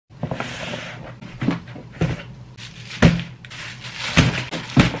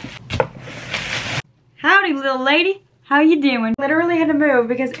Howdy, little lady. How you doing? Literally had to move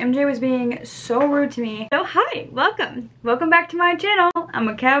because MJ was being so rude to me. So hi, welcome. Welcome back to my channel. I'm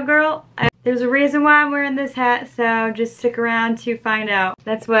a cowgirl. There's a reason why I'm wearing this hat, so just stick around to find out.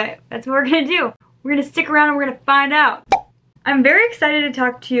 That's what we're gonna do. We're gonna stick around and we're gonna find out. I'm very excited to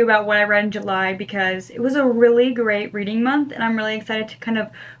talk to you about what I read in July because it was a really great reading month and I'm really excited to kind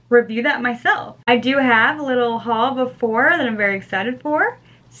of review that myself. I do have a little haul before that I'm very excited for.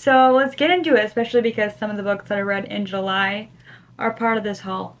 So let's get into it, especially because some of the books that I read in July are part of this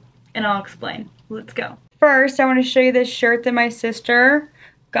haul, and I'll explain. Let's go. First, I want to show you this shirt that my sister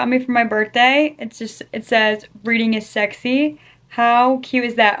got me for my birthday. It says, "Reading is sexy." How cute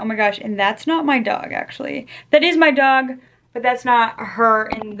is that? Oh my gosh, and that's not my dog, actually. That is my dog, but that's not her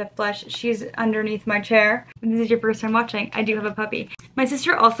in the flesh. She's underneath my chair. If this is your first time watching, I do have a puppy. My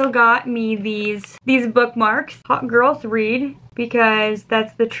sister also got me these bookmarks. Hot Girls Read, because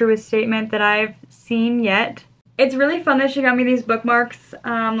that's the truest statement that I've seen yet. It's really fun that she got me these bookmarks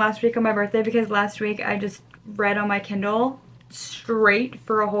last week on my birthday, because last week I just read on my Kindle straight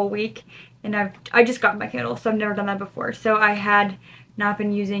for a whole week, and I just got my Kindle, so I've never done that before. So I had not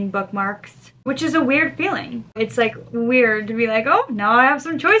been using bookmarks, which is a weird feeling. It's like weird to be like, oh, now I have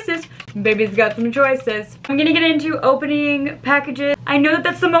some choices. Baby's got some choices. I'm gonna get into opening packages. I know that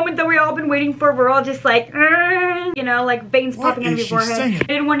that's the moment that we all been waiting for. We're all just like, you know, like veins popping out of your forehead. I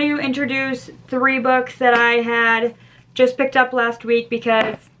did want to introduce 3 books that I had just picked up last week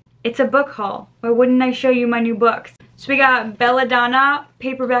because it's a book haul. Why wouldn't I show you my new books? So we got Belladonna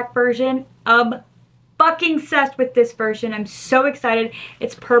paperback version. Fucking obsessed with this version. I'm so excited.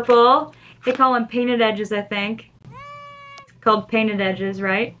 It's purple. They call them painted edges, I think. It's called painted edges,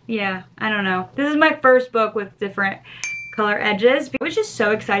 right? Yeah, I don't know. This is my first book with different color edges. I was just so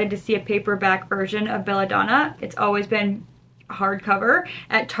excited to see a paperback version of Belladonna. It's always been hardcover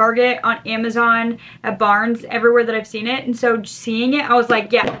at Target, on Amazon, at Barnes, everywhere that I've seen it. And so seeing it, I was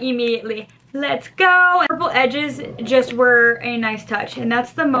like, yeah, immediately. Let's go. And purple edges just were a nice touch, and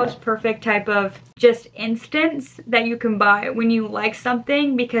that's the most perfect type of just instance that you can buy when you like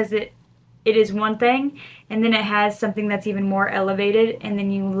something, because it is one thing and then it has something that's even more elevated and then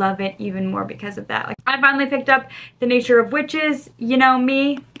you love it even more because of that. Like, I finally picked up The Nature of Witches. You know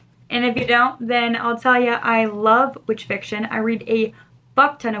me, and if you don't, then I'll tell you, I love witch fiction. I read a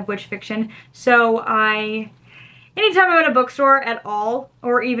fuck ton of witch fiction, so anytime I'm at a bookstore at all,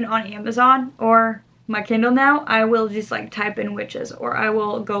 or even on Amazon or my Kindle now, I will just like type in witches, or I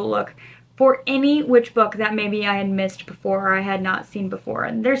will go look for any witch book that maybe I had missed before or I had not seen before.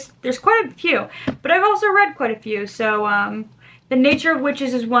 And there's quite a few, but I've also read quite a few. So The Nature of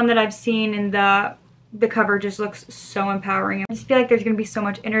Witches is one that I've seen, and the cover just looks so empowering. I just feel like there's gonna be so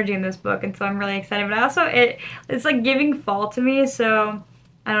much energy in this book, and so I'm really excited. But also it's like giving fall to me, so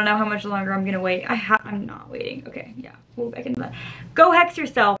I don't know how much longer I'm gonna wait. I'm not waiting. Okay, yeah, move back into that. Go Hex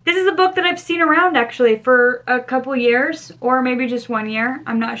Yourself. This is a book that I've seen around actually for a couple years, or maybe just 1 year.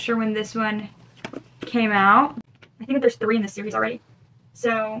 I'm not sure when this one came out. I think that there's 3 in the series already.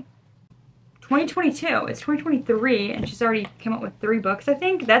 So 2022, it's 2023, and she's already come up with 3 books, I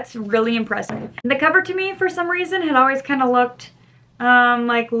think. That's really impressive. The cover to me, for some reason, had always kind of looked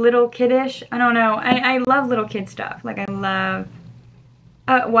like little kiddish. I don't know. I love little kid stuff. Like, I love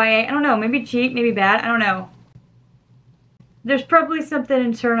YA, I don't know, maybe cheap, maybe bad, I don't know. There's probably something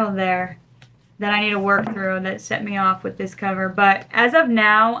internal there that I need to work through that set me off with this cover, but as of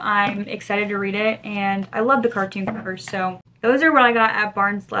now, I'm excited to read it, and I love the cartoon covers, so those are what I got at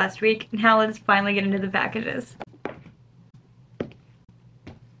Barnes last week. Now let's finally get into the packages.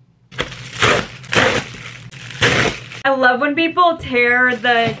 I love when people tear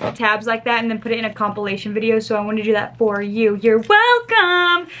the tabs like that and then put it in a compilation video, so I want to do that for you. You're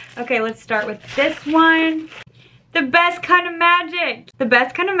welcome! Okay, let's start with this one. The Best Kind of Magic. The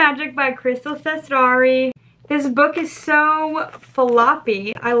Best Kind of Magic by Crystal Sestari. This book is so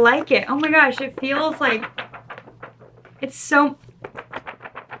floppy. I like it. Oh my gosh, it feels like it's so...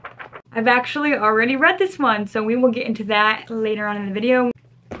 I've actually already read this one, so we will get into that later on in the video.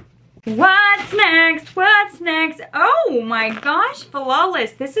 What's next? What's next? Oh my gosh,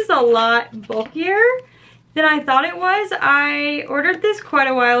 Flawless. This is a lot bulkier than I thought it was. I ordered this quite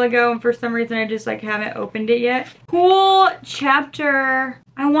a while ago, and for some reason I just like haven't opened it yet. Cool chapter.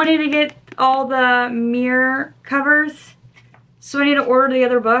 I wanted to get all the mirror covers, so I need to order the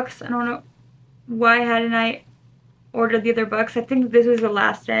other books. I don't know why hadn't I ordered the other books. I think this was the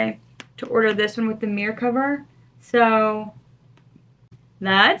last day to order this one with the mirror cover. So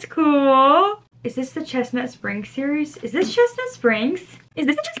that's cool. Is this the Chestnut Springs series? Is this Chestnut Springs? Is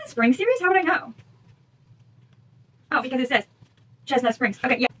this the Chestnut Springs series? How would I know? Oh, because it says Chestnut Springs.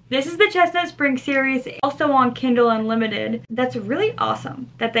 Okay, yeah. This is the Chestnut Spring series, also on Kindle Unlimited. That's really awesome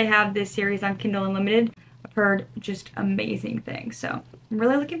that they have this series on Kindle Unlimited. I've heard just amazing things, so I'm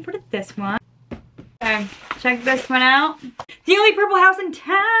really looking forward to this one. Okay, check this one out. The only purple house in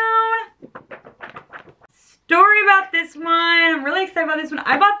town. Story about this one. I'm really excited about this one.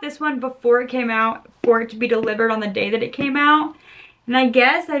 I bought this one before it came out for it to be delivered on the day that it came out. And I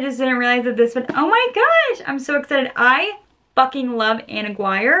guess I just didn't realize that this one, oh my gosh, I'm so excited. I fucking love Anna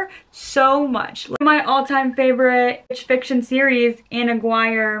Guire so much. My all-time favorite fiction series, Anna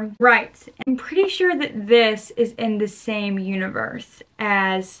Guire writes. I'm pretty sure that this is in the same universe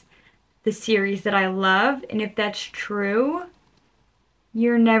as the series that I love. And if that's true,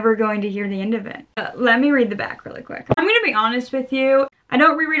 you're never going to hear the end of it. Let me read the back really quick. I'm gonna be honest with you. I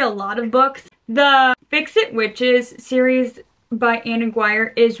don't reread a lot of books. The Fix-It Witches series by Anna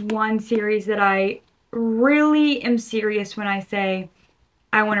Guire is one series that I really am serious when I say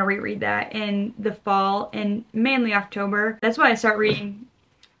I want to reread that in the fall and mainly October. That's why I start reading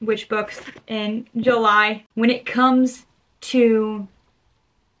witch books in July. When it comes to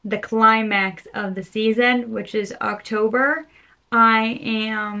the climax of the season, which is October, I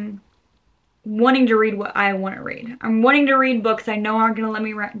am wanting to read what I want to read. I'm wanting to read books I know aren't going to let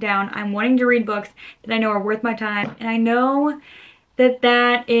me down. I'm wanting to read books that I know are worth my time. And I know that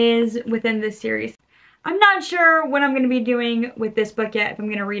that is within this series. I'm not sure what I'm going to be doing with this book yet. If I'm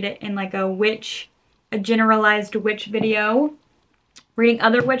going to read it in like a generalized witch video, reading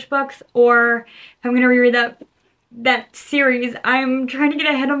other witch books, or if I'm going to reread that series. I'm trying to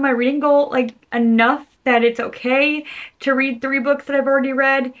get ahead of my reading goal, like enough that it's okay to read 3 books that I've already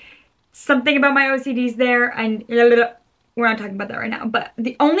read. Something about my OCD's there, and we're not talking about that right now. But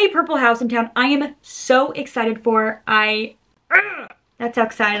The Only Purple House in Town, I am so excited for. That's how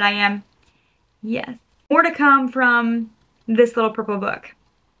excited I am. Yes. More to come from this little purple book.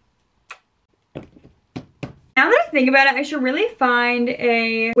 Now that I think about it, I should really find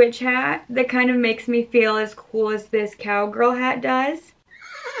a witch hat that kind of makes me feel as cool as this cowgirl hat does.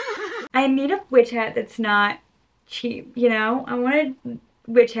 I need a witch hat that's not cheap, you know? I want a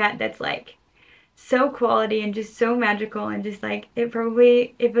witch hat that's like so quality and just so magical, and just like, it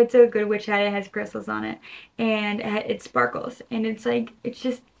probably, if it's a good witch hat, it has crystals on it and it sparkles, and it's like,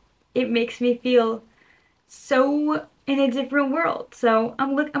 it makes me feel so in a different world. So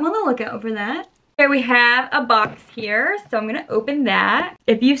I'm on the lookout for that. Here we have a box here, so I'm gonna open that.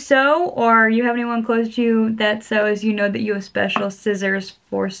 If you sew, or you have anyone close to you that sews, you know that you have special scissors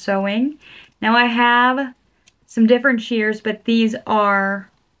for sewing. Now I have some different shears, but these are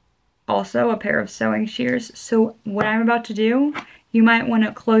also a pair of sewing shears. So what I'm about to do, you might want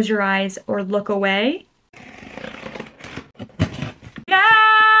to close your eyes or look away.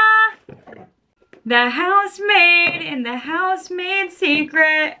 The Housemaid and the Housemaid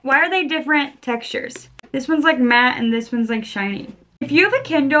Secret. Why are they different textures? This one's like matte and this one's like shiny. If you have a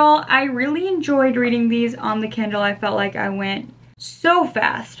Kindle, I really enjoyed reading these on the Kindle. I felt like I went so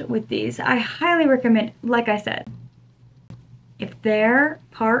fast with these. I highly recommend, like I said, if they're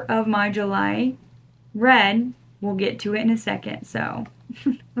part of my July read, we'll get to it in a second. So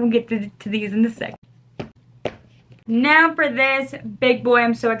we'll get to these in a second. Now for this big boy,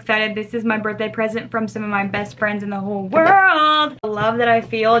 I'm so excited. This is my birthday present from some of my best friends in the whole world. The love that I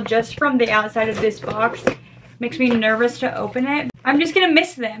feel just from the outside of this box makes me nervous to open it. I'm just gonna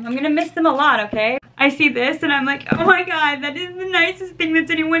miss them. I'm gonna miss them a lot, okay? I see this and I'm like, oh my god, that is the nicest thing that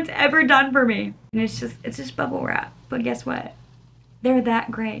anyone's ever done for me. And it's just bubble wrap. But guess what? They're that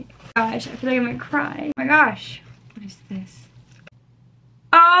great. Gosh, I feel like I'm gonna cry. Oh my gosh. What is this?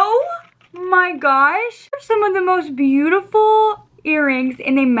 Oh my gosh. They're some of the most beautiful earrings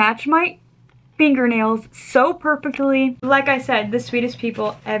and they match my fingernails so perfectly. Like I said, the sweetest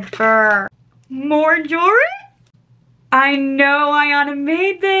people ever. More jewelry? I know Ayana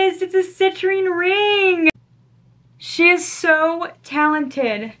made this. It's a citrine ring. She is so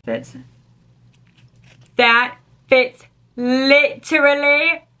talented. That fits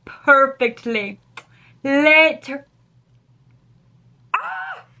literally perfectly.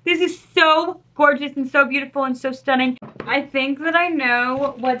 This is so gorgeous and so beautiful and so stunning. I think that I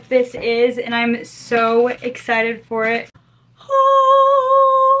know what this is and I'm so excited for it.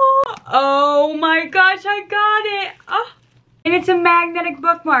 Oh my gosh, I got it. Oh. And it's a magnetic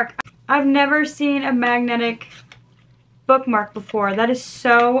bookmark. I've never seen a magnetic bookmark before. That is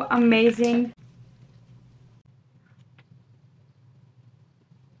so amazing.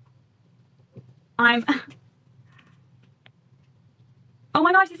 Oh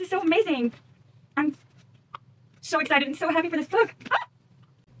my gosh, this is so amazing. I'm so excited and so happy for this book. Ah,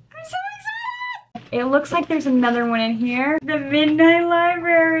 I'm so excited. It looks like there's another one in here. The Midnight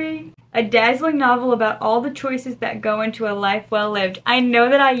Library. A dazzling novel about all the choices that go into a life well lived. I know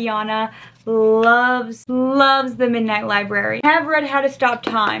that Ayana loves the Midnight Library. I have read How to Stop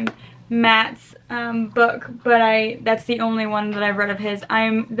Time, Matt's book, but that's the only one that I've read of his.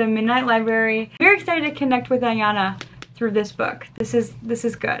 I'm the Midnight Library. Very excited to connect with Ayana through this book. This is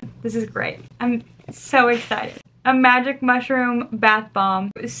good. This is great. I'm so excited. A magic mushroom bath bomb.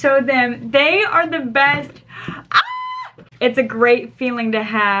 So they are the best. Ah! It's a great feeling to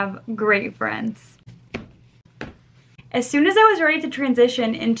have great friends. As soon as I was ready to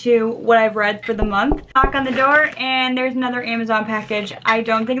transition into what I've read for the month, knock on the door and there's another Amazon package. I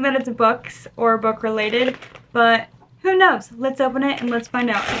don't think that it's books or book related, but who knows? Let's open it and let's find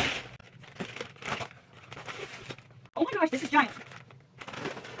out. Oh my gosh, this is giant.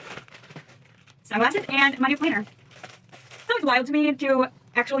 Sunglasses and my new planner. It's always wild to me to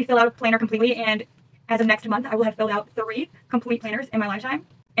actually fill out a planner completely, and as of next month, I will have filled out 3 complete planners in my lifetime,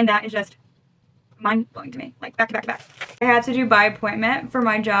 and that is just mind-blowing to me, like back to back to back. I have to do by appointment for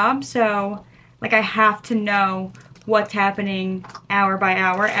my job, so like I have to know what's happening hour by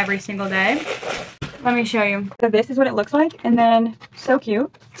hour every single day. Let me show you. So this is what it looks like, and then so cute.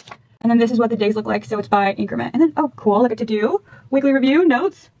 And then this is what the days look like, so it's by increment. And then, oh cool, like a to-do, weekly review,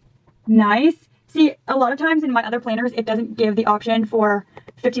 notes, nice. See, a lot of times in my other planners, it doesn't give the option for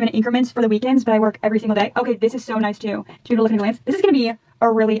 15-minute increments for the weekends, but I work every single day. Okay, this is so nice too. To look at a glance. This is gonna be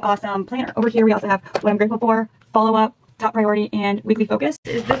a really awesome planner. Over here, we also have what I'm grateful for, follow-up, top priority, and weekly focus.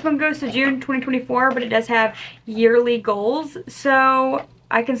 This one goes to June 2024, but it does have yearly goals. So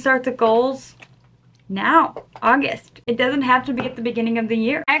I can start the goals now, August. It doesn't have to be at the beginning of the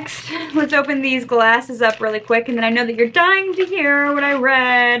year. Next, let's open these glasses up really quick, and then I know that you're dying to hear what I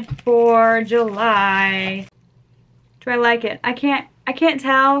read for July. Do I like it? I can't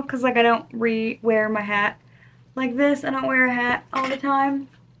tell because like I don't wear my hat like this. I don't wear a hat all the time.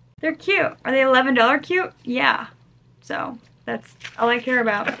 They're cute. Are they $11 cute? Yeah. So that's all I care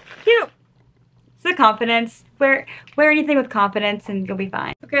about. Cute. It's the confidence. Wear anything with confidence and you'll be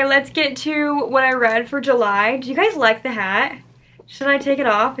fine. Okay, let's get to what I read for July. Do you guys like the hat? Should I take it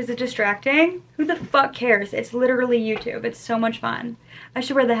off? Is it distracting? Who the fuck cares? It's literally YouTube. It's so much fun. I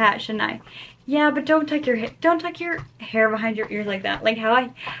should wear the hat, shouldn't I? Yeah, but don't tuck your hair behind your ears like that. Like how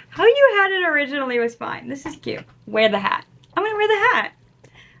you had it originally was fine. This is cute. Wear the hat. I'm gonna wear the hat.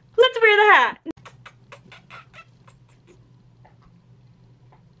 Let's wear the hat.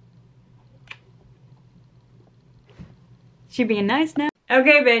 She being nice now.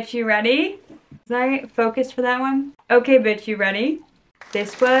 Okay, bitch, you ready? Was I focused for that one? Okay, bitch, you ready?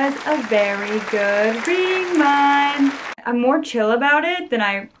 This was a very good reading month. I'm more chill about it than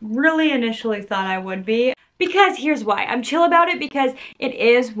I really initially thought I would be. Because here's why. I'm chill about it because it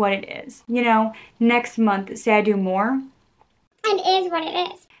is what it is. You know, next month, say I do more. And it is what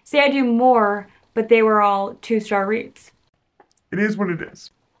it is. Say I do more, but they were all 2-star reads. It is what it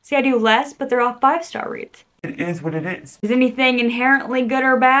is. Say I do less, but they're all 5-star reads. It is what it is. Is anything inherently good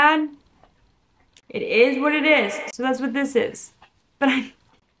or bad? It is what it is. So that's what this is. But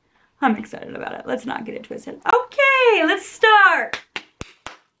I'm excited about it. Let's not get it twisted. Okay, let's start.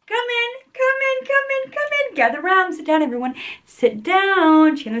 Come in, come in, come in, come in. Gather around, sit down, everyone. Sit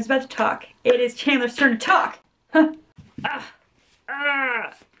down. Chandler's about to talk. It is Chandler's turn to talk.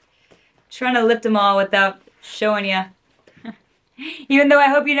 Trying to lift them all without showing you. Even though I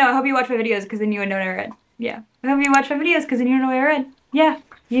hope you know, I hope you watch my videos because then you would know what I read. Yeah, I hope you watch my videos because then you know what I read. Yeah,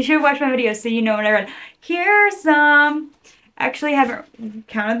 you should watch my videos so you know what I read. Here's some. Actually, I haven't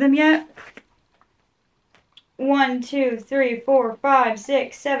counted them yet. 1, 2, 3, 4, 5,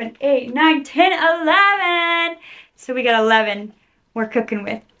 6, 7, 8, 9, 10, 11. So we got 11 we're cooking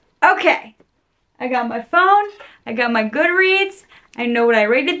with. Okay, I got my phone. I got my Goodreads. I know what I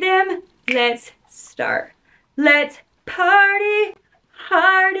rated them. Let's start. Let's party,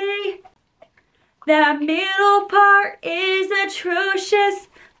 hardy. That middle part is atrocious.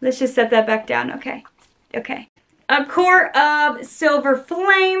 Let's just set that back down, okay? Okay. A Court of Silver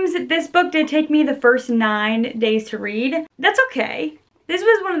Flames. This book did take me the first 9 days to read. That's okay. This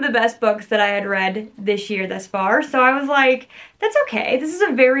was one of the best books that I had read this year thus far, so I was like, that's okay. This is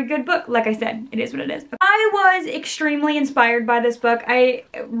a very good book. Like I said, it is what it is. I was extremely inspired by this book. I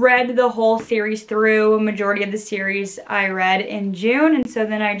read the whole series through. A majority of the series I read in June, and so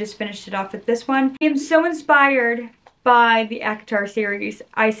then I just finished it off with this one. I am so inspired by the ACOTAR series.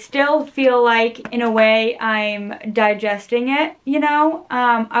 I still feel like, in a way, I'm digesting it, you know?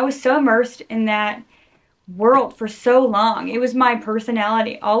 I was so immersed in that world for so long. It was my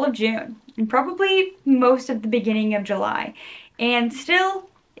personality all of June and probably most of the beginning of July. And still,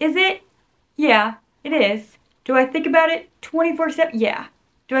 is it? Yeah, It is. Do I think about it 24/7? Yeah.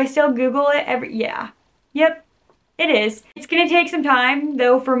 Do I still Google it yeah. Yep, it is. It's gonna take some time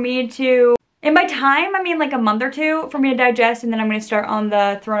though for me to, and by time I mean like a month or two for me to digest, and then I'm gonna start on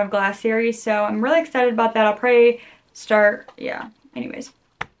the Throne of Glass series, so I'm really excited about that. I'll probably start, yeah, anyways.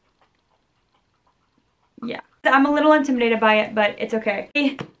 Yeah. I'm a little intimidated by it, but it's okay.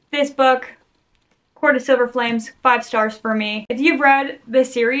 This book, Court of Silver Flames, 5 stars for me. If you've read the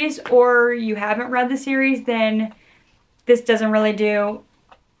series or you haven't read the series, then this doesn't really do,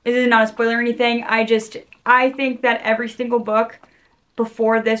 this is not a spoiler or anything. I think that every single book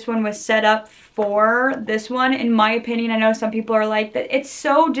before this one was set up for this one, in my opinion. I know some people are like, that it's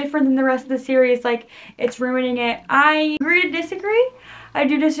so different than the rest of the series, like it's ruining it. I agree to disagree. I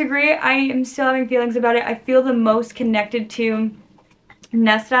do disagree. I am still having feelings about it. I feel the most connected to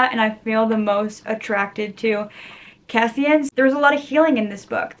Nesta, and I feel the most attracted to Cassian. There's a lot of healing in this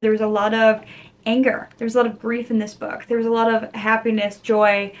book. There's a lot of anger. There's a lot of grief in this book. There's a lot of happiness,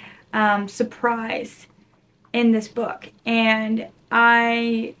 joy, surprise in this book. And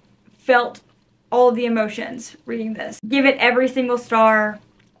I felt all of the emotions reading this. Give it every single star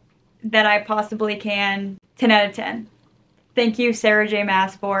that I possibly can. 10 out of 10. Thank you, Sarah J.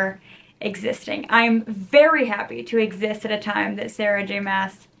 Maas, for existing. I'm very happy to exist at a time that Sarah J.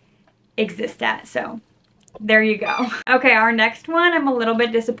 Maas exists at, so there you go. Okay, our next one I'm a little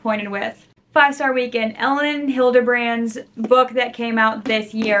bit disappointed with. 5-star weekend, Ellen Hildebrand's book that came out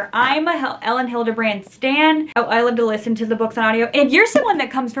this year. I'm a Ellen Hildebrand stan. Oh, I love to listen to the books on audio. And if you're someone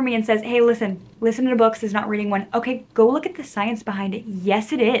that comes for me and says, hey, listen to books is not reading one. Okay, go look at the science behind it.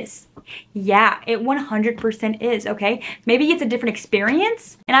 Yes, it is. Yeah, it 100% is, okay? Maybe it's a different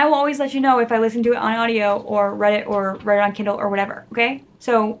experience, and I will always let you know if I listen to it on audio or read it on Kindle or whatever, okay?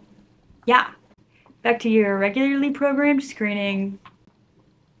 So, yeah. Back to your regularly programmed screening.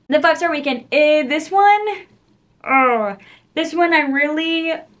 The 5-star weekend, this one I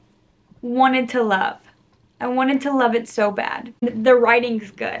really wanted to love. I wanted to love it so bad. The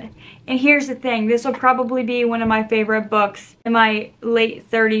writing's good. And here's the thing, this will probably be one of my favorite books in my late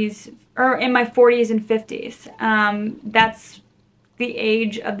 30s, or in my 40s and 50s. That's the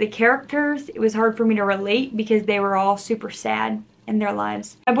age of the characters. It was hard for me to relate because they were all super sad in their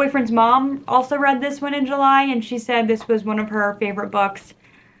lives. My boyfriend's mom also read this one in July, and she said this was one of her favorite books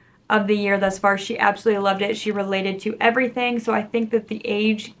of the year thus far. She absolutely loved it. She related to everything. So I think that the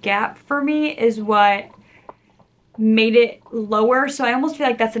age gap for me is what made it lower. So I almost feel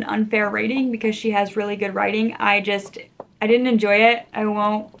like that's an unfair rating because she has really good writing. I didn't enjoy it. I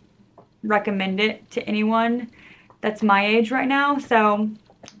won't recommend it to anyone that's my age right now. So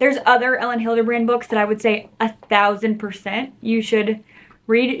there's other Ellen Hildebrand books that I would say 1000% you should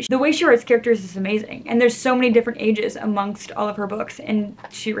read. The way she writes characters is amazing, and there's so many different ages amongst all of her books, and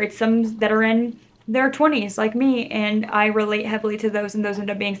she writes some that are in their 20s like me, and I relate heavily to those, and those end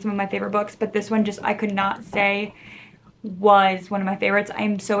up being some of my favorite books. But this one I could not say was one of my favorites.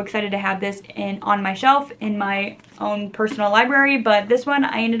 I'm so excited to have this on my shelf in my own personal library, but this one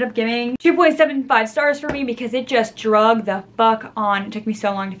I ended up giving 2.75 stars for me because it just drug the fuck on. It took me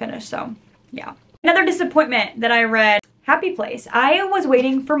so long to finish, so yeah. Another disappointment that I read, Happy Place. I was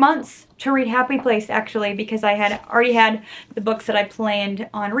waiting for months to read Happy Place, actually, because I had already had the books that I planned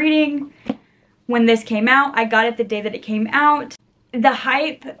on reading when this came out. I got it the day that it came out. The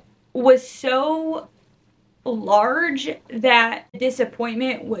hype was so large that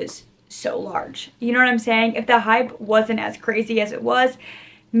disappointment was so large. You know what I'm saying? If the hype wasn't as crazy as it was,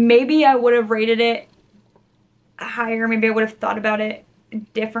 maybe I would have rated it higher. Maybe I would have thought about it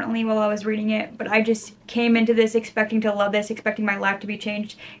differently while I was reading it, but I just came into this expecting to love this, expecting my life to be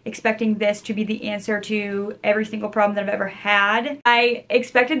changed, expecting this to be the answer to every single problem that I've ever had. I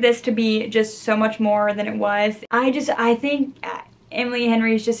expected this to be just so much more than it was. I think Emily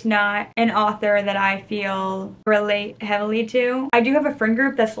Henry is just not an author that I feel relate heavily to. I do have a friend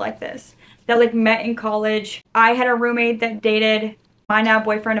group that's like this, that like met in college. I had a roommate that dated my now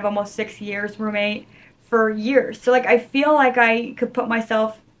boyfriend of almost 6 years, roommate for years. So like I feel like I could put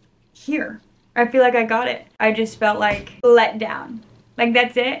myself here. I feel like I got it. I just felt like let down. Like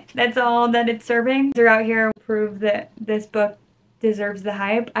that's it. That's all that it's serving. They're out here to prove that this book deserves the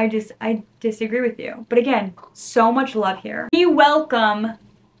hype. I disagree with you. But again, so much love here. We welcome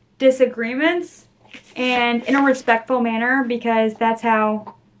disagreements and in a respectful manner because that's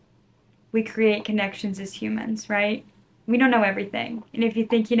how we create connections as humans, right? We don't know everything. And if you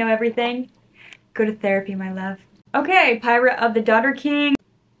think you know everything, go to therapy, my love. Okay, Pirate of the Daughter King.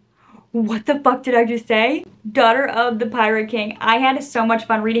 What the fuck did I just say? Daughter of the Pirate King. I had so much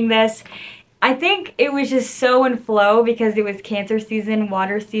fun reading this. I think it was just so in flow because it was Cancer season,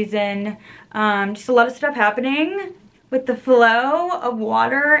 water season, just a lot of stuff happening with the flow of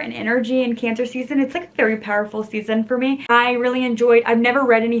water and energy in Cancer season. It's like a very powerful season for me. I really enjoyed, I've never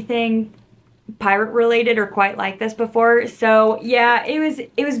read anything pirate related or quite like this before. So yeah, it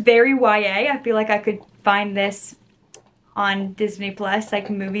was very YA. I feel like I could find this on Disney Plus, like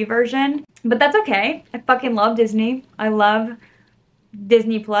movie version. But that's okay. I fucking love Disney. I love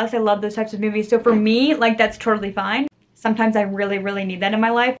Disney Plus. I love those types of movies. So for me, like, that's totally fine. Sometimes I really, really need that in my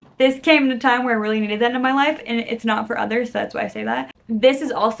life. This came at a time where I really needed that in my life, and it's not for others, so that's why I say that. This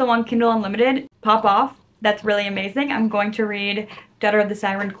is also on Kindle Unlimited. Pop off. That's really amazing. I'm going to read Daughter of the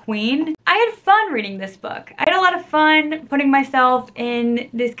Siren Queen. I had fun reading this book. I had a lot of fun putting myself in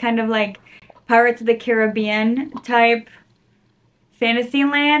this kind of like Pirates of the Caribbean type fantasy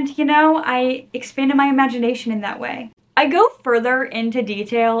land, you know? I expanded my imagination in that way. I go further into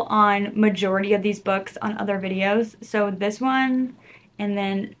detail on majority of these books on other videos. So this one, and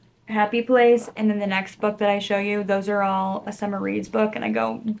then Happy Place, and then the next book that I show you, those are all a summer reads book, and I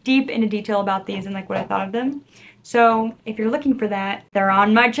go deep into detail about these and like what I thought of them. So if you're looking for that, they're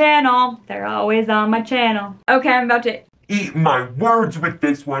on my channel. They're always on my channel. Okay, I'm about to Eat my words with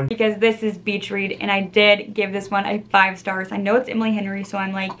this one. because this is beach read, and I did give this one a 5 stars. I know it's Emily Henry, so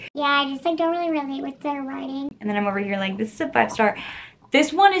I'm like, Yeah, I just like don't really relate with their writing. and then I'm over here like, this is a 5 star.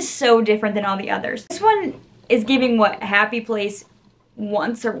 This one is so different than all the others. This one is giving what Happy Place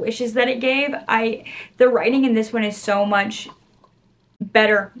wants or wishes that it gave. The writing in this one is so much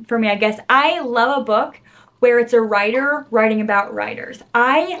better for me, I guess. I love a book where it's a writer writing about writers.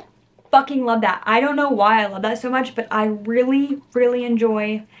 I fucking love that. I don't know why I love that so much, but I really, really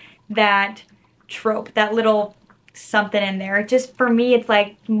enjoy that trope, that little something in there. Just for me, it's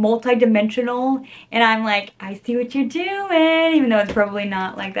like multi-dimensional, and I'm like, I see what you're doing, even though it's probably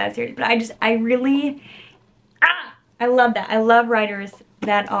not like that serious. But I really, I love that. I love writers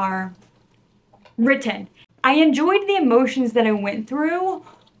that are written. I enjoyed the emotions that I went through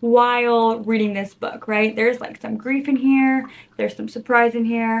while reading this book, right? There's like some grief in here, there's some surprise in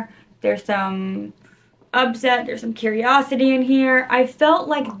here, there's some upset, there's some curiosity in here. I felt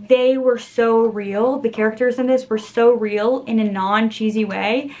like they were so real. The characters in this were so real in a non-cheesy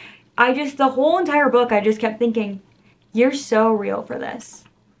way. The whole entire book, I just kept thinking, you're so real for this.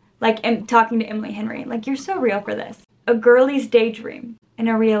 Like, I'm talking to Emily Henry, like, you're so real for this. A girly's daydream in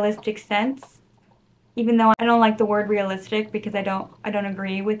a realistic sense, even though I don't like the word realistic because I don't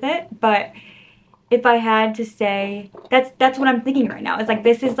agree with it, but if I had to say, that's what I'm thinking right now. It's like,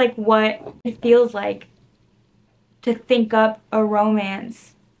 this is like what it feels like to think up a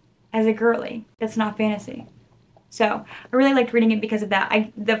romance as a girly that's not fantasy. So I really liked reading it because of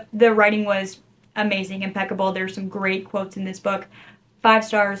that. The writing was amazing, impeccable. There's some great quotes in this book. 5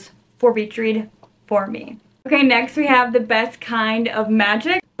 stars for beach read for me. Okay, next we have The Best Kind of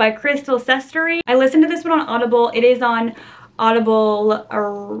Magic by Crystal Sesteri. I listened to this one on Audible. It is on Audible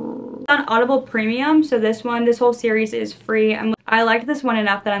Premium, so this whole series is free. I liked this one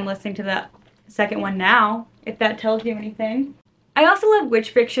enough that I'm listening to the second one now, if that tells you anything. I also love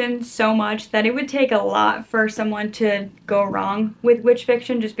witch fiction so much that it would take a lot for someone to go wrong with witch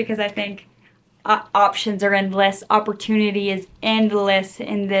fiction, just because I think options are endless, opportunity is endless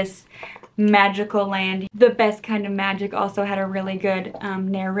in this magical land. The Best Kind of Magic also had a really good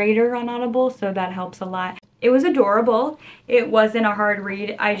narrator on Audible, so that helps a lot. It was adorable. It wasn't a hard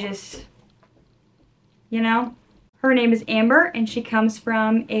read. You know, her name is Amber, and she comes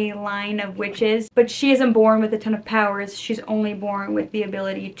from a line of witches, but she isn't born with a ton of powers. She's only born with the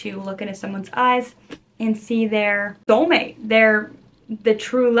ability to look into someone's eyes and see their soulmate, the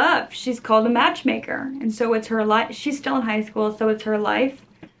true love. She's called a matchmaker, and so it's her life. She's still in high school, so it's her life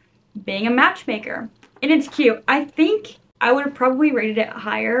being a matchmaker. And it's cute. I think I would have probably rated it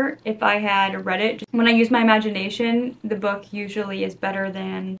higher if I had read it. When I use my imagination, the book usually is better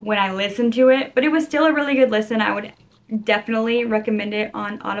than when I listen to it, but it was still a really good listen. I would definitely recommend it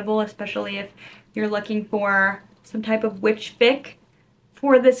on Audible, especially if you're looking for some type of witch fic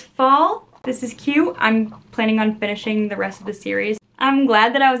for this fall. This is cute. I'm planning on finishing the rest of the series. I'm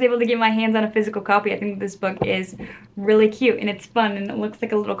glad that I was able to get my hands on a physical copy. I think this book is really cute and it's fun and it looks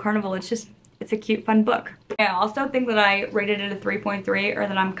like a little carnival. It's a cute, fun book. I also think that I rated it a 3.3, or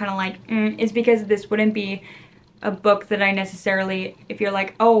that I'm kind of like, is because this wouldn't be a book that I necessarily, if you're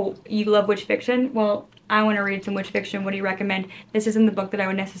like, oh, you love witch fiction? Well, I want to read some witch fiction. What do you recommend? This isn't the book that I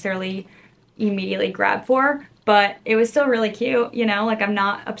would necessarily immediately grab for, but it was still really cute, you know, like I'm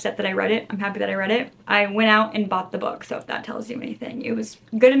not upset that I read it. I'm happy that I read it. I went out and bought the book, so if that tells you anything. It was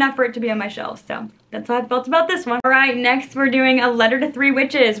good enough for it to be on my shelf, so that's how I felt about this one. All right, next we're doing A Letter to Three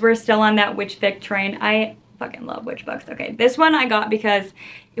Witches. We're still on that witch fic train. I fucking love witch books. Okay, this one I got because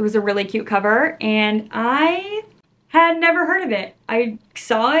it was a really cute cover, and I had never heard of it. I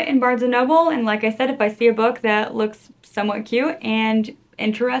saw it in Barnes & Noble, and like I said, if I see a book that looks somewhat cute and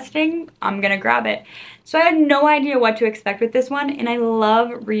interesting, I'm gonna grab it. So I had no idea what to expect with this one, and I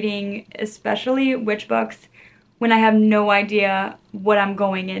love reading, especially witch books, when I have no idea what I'm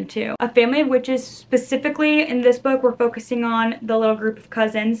going into. A family of witches, specifically in this book, we're focusing on the little group of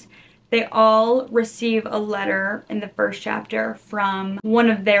cousins. They all receive a letter in the first chapter from one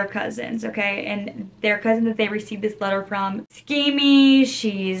of their cousins, okay? And their cousin that they received this letter from, schemy,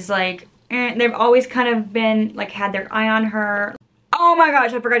 she's like, they've always kind of been, like, had their eye on her. Oh my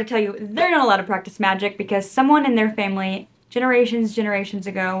gosh, I forgot to tell you, they're not allowed to practice magic because someone in their family, generations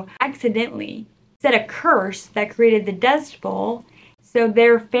ago, accidentally said a curse that created the Dust Bowl, so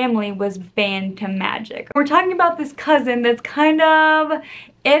their family was banned to magic. We're talking about this cousin that's kind of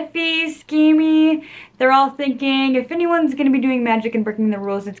iffy, schemy. They're all thinking if anyone's gonna be doing magic and breaking the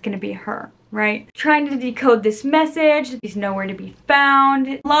rules, it's gonna be her, right? Trying to decode this message, she's nowhere to be found.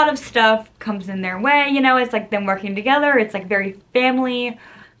 A lot of stuff comes in their way, you know, it's like them working together. It's like very family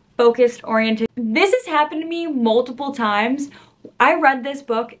focused, oriented. This has happened to me multiple times. I read this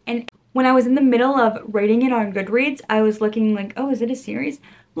book, and when I was in the middle of rating it on Goodreads, I was looking like, oh, is it a series?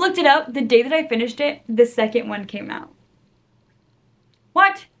 Looked it up. The day that I finished it, the second one came out.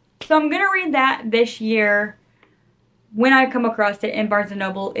 What? So I'm gonna read that this year when I come across it in Barnes &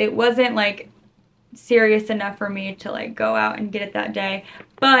 Noble. It wasn't like serious enough for me to like go out and get it that day.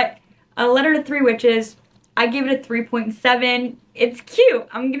 But A Letter to Three Witches, I gave it a 3.7. It's cute.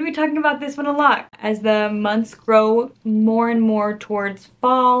 I'm gonna be talking about this one a lot as the months grow more and more towards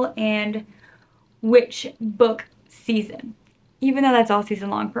fall and witch book season, even though that's all season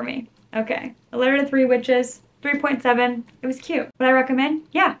long for me. Okay, A Letter to Three Witches, 3.7. It was cute. Would I recommend?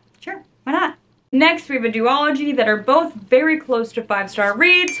 Yeah, sure. Why not? Next, we have a duology that are both very close to 5-star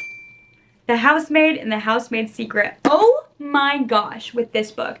reads. The Housemaid and The Housemaid's Secret. Oh my gosh, with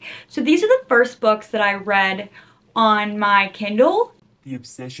this book. So these are the first books that I read on my Kindle. The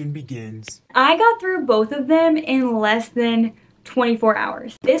obsession begins. I got through both of them in less than 24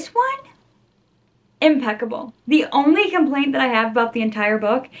 hours. This one, impeccable. The only complaint that I have about the entire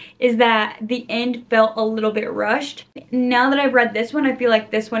book is that the end felt a little bit rushed. Now that I've read this one, I feel like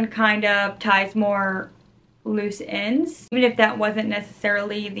this one kind of ties more loose ends, even if that wasn't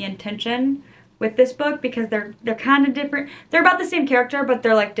necessarily the intention with this book, because they're kind of different. They're about the same character, but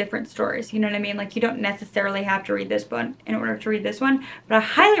they're like different stories, you know what I mean? Like, you don't necessarily have to read this one in order to read this one, but I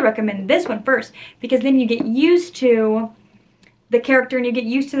highly recommend this one first, because then you get used to the character and you get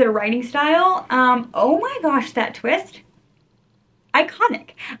used to their writing style. Oh my gosh, that twist.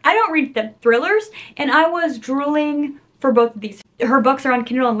 Iconic. I don't read the thrillers, and I was drooling for both of these. Her books are on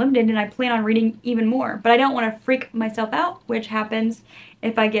Kindle Unlimited, and I plan on reading even more, but I don't want to freak myself out, which happens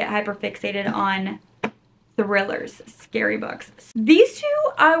if I get hyperfixated on thrillers, scary books. These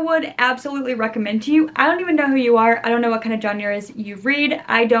two I would absolutely recommend to you. I don't even know who you are. I don't know what kind of genres you read.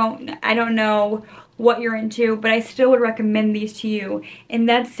 I don't know what you're into, but I still would recommend these to you, and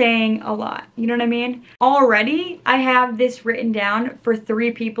that's saying a lot, you know what I mean? Already, I have this written down for 3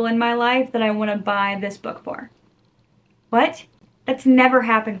 people in my life that I want to buy this book for. What? That's never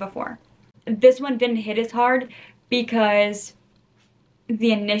happened before. This one didn't hit as hard because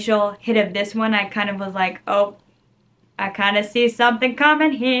the initial hit of this one, I kind of was like, oh, I kind of see something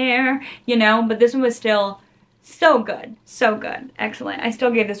coming here, you know? But this one was still so good, excellent. I still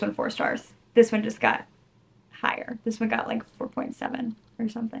gave this one 4 stars. This one just got higher. This one got like 4.7 or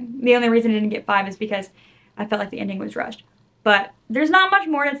something. The only reason I didn't get 5 is because I felt like the ending was rushed. But there's not much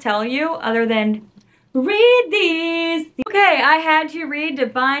more to tell you other than read these. Okay, I had to read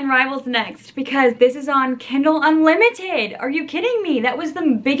Divine Rivals next because this is on Kindle Unlimited. Are you kidding me? That was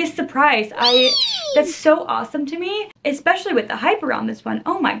the biggest surprise. That's so awesome to me, especially with the hype around this one.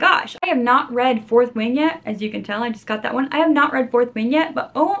 Oh my gosh. I have not read Fourth Wing yet. As you can tell, I just got that one. I have not read Fourth Wing yet,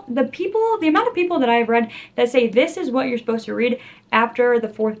 but oh, the amount of people that I've read that say this is what you're supposed to read after the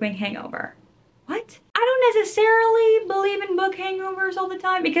Fourth Wing hangover. What? I don't necessarily believe in book hangovers all the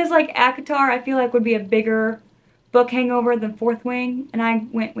time because like ACOTAR I feel like would be a bigger book hangover than Fourth Wing, and I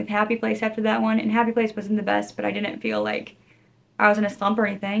went with Happy Place after that one, and Happy Place wasn't the best, but I didn't feel like I was in a slump or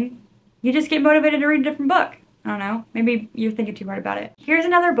anything. You just get motivated to read a different book. I don't know, maybe you're thinking too hard about it. Here's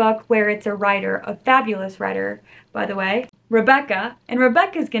another book where it's a writer, a fabulous writer, by the way, Rebecca, and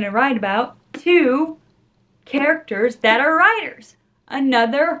Rebecca's gonna write about 2 characters that are writers.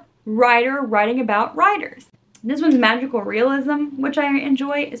 Another writer writing about writers. This one's magical realism, which I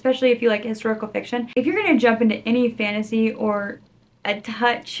enjoy, especially if you like historical fiction. If you're gonna jump into any fantasy or a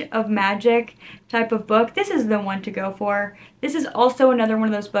touch of magic type of book, this is the one to go for. This is also another one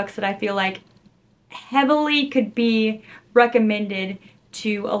of those books that I feel like heavily could be recommended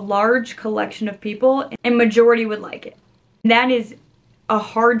to a large collection of people and majority would like it. That is a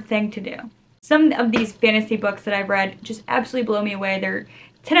hard thing to do. Some of these fantasy books that I've read just absolutely blow me away. They're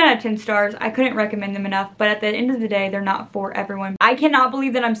 10 out of 10 stars. I couldn't recommend them enough, but at the end of the day, they're not for everyone. I cannot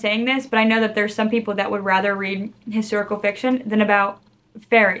believe that I'm saying this, but I know that there's some people that would rather read historical fiction than about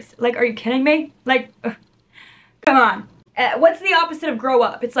fairies. Like, are you kidding me? Like, ugh. Come on. What's the opposite of grow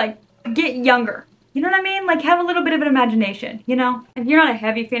up? It's like, get younger. You know what I mean? Like, have a little bit of an imagination, you know? If you're not a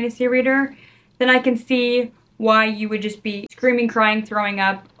heavy fantasy reader, then I can see why you would just be screaming, crying, throwing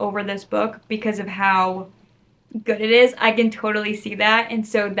up over this book because of how good it is. I can totally see that, and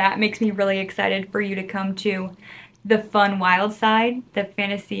so that makes me really excited for you to come to the fun, wild side that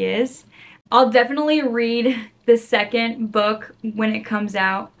fantasy is. I'll definitely read the second book when it comes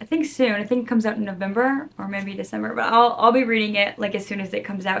out. I think soon. I think it comes out in November or maybe December, but I'll be reading it like as soon as it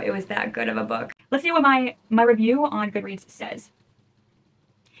comes out. It was that good of a book. Let's see what my review on Goodreads says.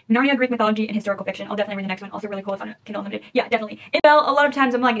 Narnia, Greek mythology, and historical fiction. I'll definitely read the next one. Also really cool. It's on Kindle Unlimited. Yeah, definitely. It felt a lot of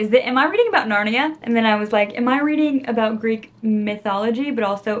times I'm like, am I reading about Narnia? And then I was like, am I reading about Greek mythology? But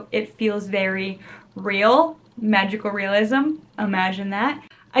also it feels very real. Magical realism. Imagine that.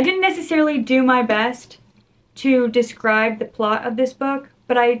 I didn't necessarily do my best to describe the plot of this book,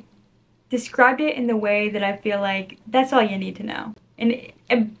 but I described it in the way that I feel like that's all you need to know. And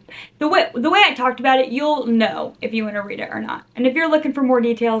the way I talked about it, you'll know if you want to read it or not. And if you're looking for more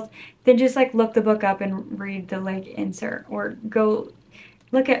details, then just like look the book up and read the like insert or go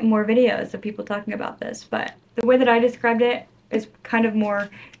look at more videos of people talking about this. But the way that I described it is kind of more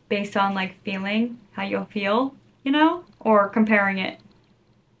based on like feeling, how you'll feel, you know, or comparing it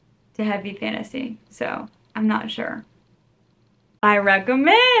to heavy fantasy. So I'm not sure. I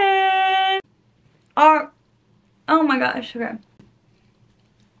recommend. Oh my gosh, okay.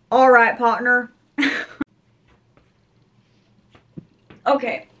 All right, partner.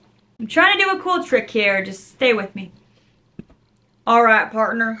 Okay, I'm trying to do a cool trick here. Just stay with me. All right,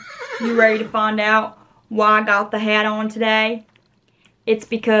 partner. You ready to find out why I got the hat on today? It's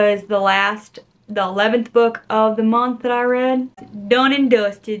because the 11th book of the month that I read, done and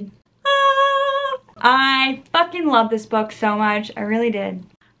dusted. I fucking love this book so much. I really did.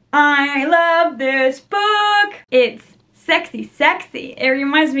 I love this book. It's sexy, sexy. It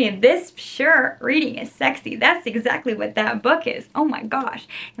reminds me of this. Sure, reading is sexy. That's exactly what that book is. Oh my gosh.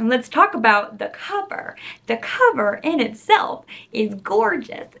 And let's talk about the cover. The cover in itself is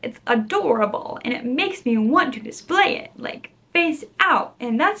gorgeous. It's adorable. And it makes me want to display it, like face out.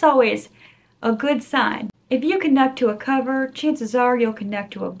 And that's always a good sign. If you connect to a cover, chances are you'll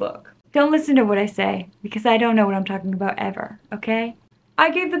connect to a book. Don't listen to what I say, because I don't know what I'm talking about ever, okay? I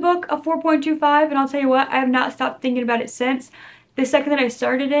gave the book a 4.25, and I'll tell you what, I have not stopped thinking about it since. The second that I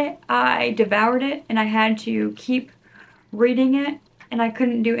started it, I devoured it, and I had to keep reading it, and I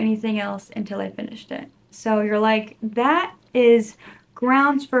couldn't do anything else until I finished it. So you're like, that is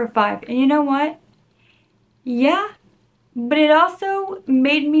grounds for a 5. And you know what? Yeah, but it also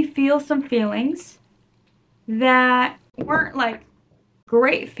made me feel some feelings that weren't like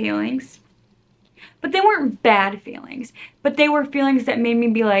great feelings. But they weren't bad feelings. But they were feelings that made me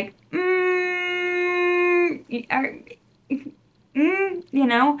be like, you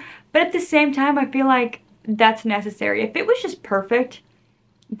know? But at the same time, I feel like that's necessary. If it was just perfect,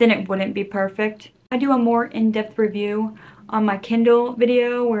 then it wouldn't be perfect. I do a more in-depth review on my Kindle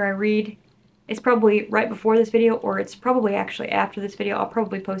video where I read. It's probably right before this video, or it's probably actually after this video. I'll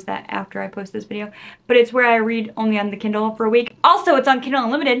probably post that after I post this video. But it's where I read only on the Kindle for a week. Also, it's on Kindle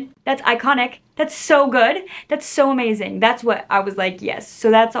Unlimited. That's iconic. That's so good. That's so amazing. That's what I was like, yes.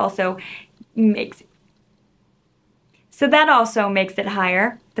 So that also makes it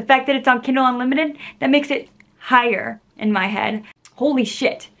higher. The fact that it's on Kindle Unlimited, that makes it higher in my head. Holy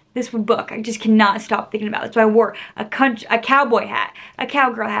shit. This book, I just cannot stop thinking about it. So I wore a cowboy hat, a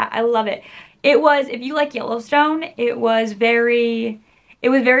cowgirl hat. I love it. It was, if you like Yellowstone, it was very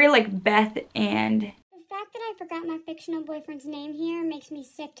like Beth and... The fact that I forgot my fictional boyfriend's name here makes me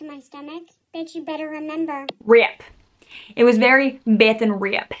sick to my stomach. Bet you better remember. Rip. It was very Beth and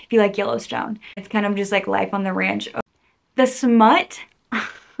Rip, if you like Yellowstone. It's kind of just like life on the ranch. The smut...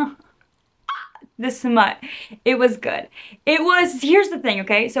 The smut. It was good. It was, here's the thing,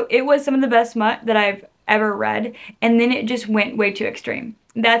 okay? So it was some of the best smut that I've ever read, and then it just went way too extreme.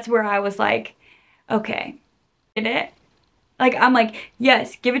 That's where I was like, okay, Did it? Like, I'm like,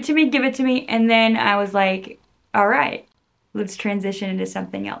 yes, give it to me. And then I was like, all right, let's transition into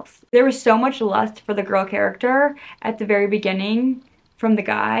something else. There was so much lust for the girl character at the very beginning from the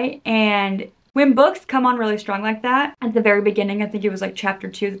guy. And when books come on really strong like that, at the very beginning, I think it was like chapter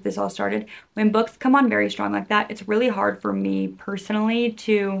 2 that this all started. When books come on very strong like that, it's really hard for me personally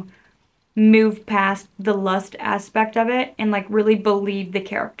to move past the lust aspect of it and like really believe the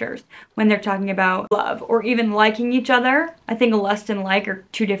characters when they're talking about love or even liking each other. I think lust and like are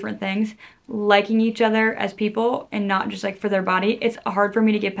two different things. Liking each other as people and not just like for their body. It's hard for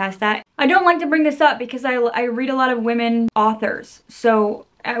me to get past that. I don't like to bring this up because I read a lot of women authors. So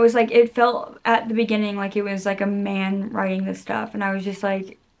I was like, it felt at the beginning like it was like a man writing this stuff. And I was just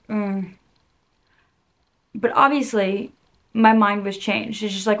like, But obviously, my mind was changed.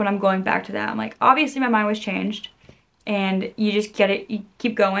 It's just like when I'm going back to that, I'm like, obviously my mind was changed, and you just get it, you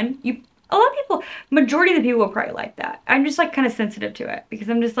keep going. A lot of people, majority of the people will probably like that. I'm just like kind of sensitive to it because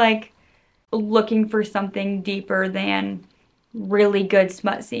I'm just like looking for something deeper than really good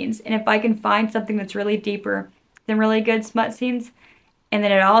smut scenes. And if I can find something that's really deeper than really good smut scenes, and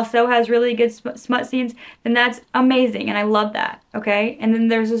then it also has really good smut scenes, then that's amazing, and I love that, okay? And then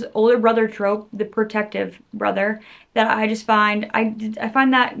there's this older brother trope, the protective brother, that I just find, I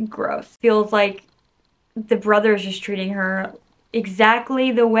find that gross. Feels like the brother is just treating her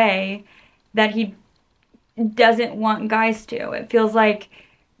exactly the way that he doesn't want guys to. It feels like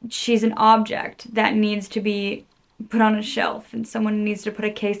she's an object that needs to be put on a shelf, and someone needs to put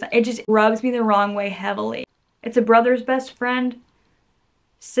a case on. It just rubs me the wrong way heavily. It's a brother's best friend,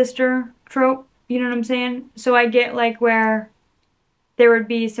 sister trope, you know what I'm saying? So I get like where there would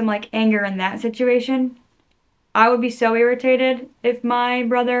be some like anger in that situation. I would be so irritated if my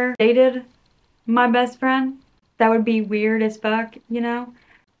brother dated my best friend. That would be weird as fuck, you know?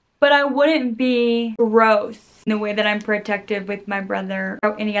 But I wouldn't be gross in the way that I'm protective with my brother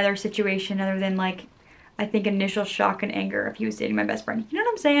or any other situation other than like, I think initial shock and anger if he was dating my best friend. You know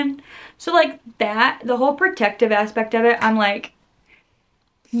what I'm saying? So like that, the whole protective aspect of it, I'm like,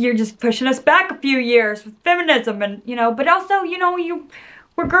 you're just pushing us back a few years with feminism and, you know, but also, you know,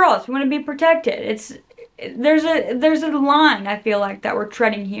 we're girls. We want to be protected. There's a line, I feel like, that we're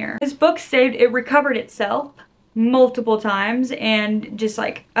treading here. This book recovered itself multiple times and just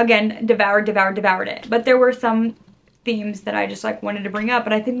like, again, devoured it. But there were some themes that I just like wanted to bring up,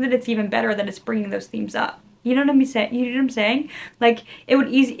 and I think that it's even better that it's bringing those themes up. You know what I'm saying? You know what I'm saying? Like, it would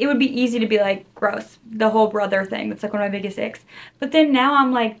be easy to be like, gross, the whole brother thing. That's like one of my biggest icks. But then now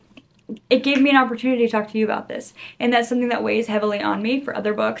I'm like, it gave me an opportunity to talk to you about this. And that's something that weighs heavily on me for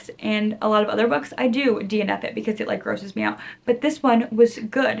other books. And a lot of other books, I do DNF it because it like grosses me out. But this one was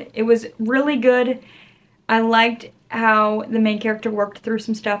good. It was really good. I liked how the main character worked through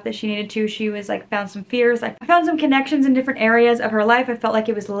some stuff that she needed to. She was like, found some fears. I found some connections in different areas of her life. I felt like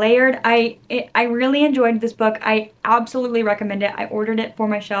it was layered. I really enjoyed this book. I absolutely recommend it. I ordered it for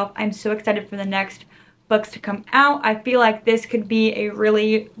my shelf. I'm so excited for the next books to come out. I feel like this could be a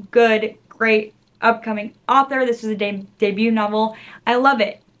really good, great upcoming author. This was a debut novel. I love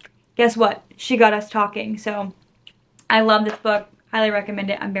it. Guess what? She got us talking. So I love this book. Highly recommend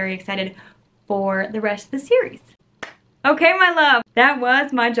it. I'm very excited for the rest of the series. Okay, my love, that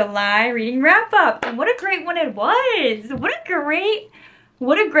was my July reading wrap up, and what a great one it was. What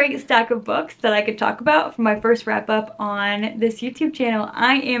a great stack of books that I could talk about for my first wrap up on this YouTube channel.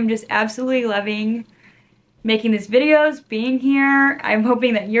 I am just absolutely loving making these videos, being here. I'm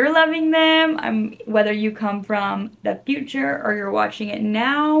hoping that you're loving them. Whether you come from the future or you're watching it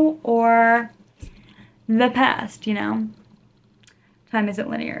now or the past, you know. Time isn't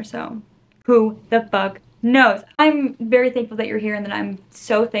linear, so who the fuck knows? I'm very thankful that you're here, and that I'm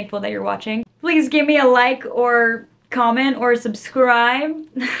so thankful that you're watching. Please give me a like or comment or subscribe.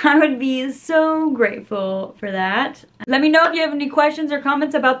 I would be so grateful for that. Let me know if you have any questions or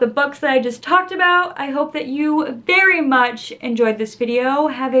comments about the books that I just talked about. I hope that you very much enjoyed this video.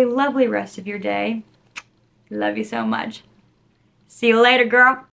 Have a lovely rest of your day. Love you so much. See you later, girl.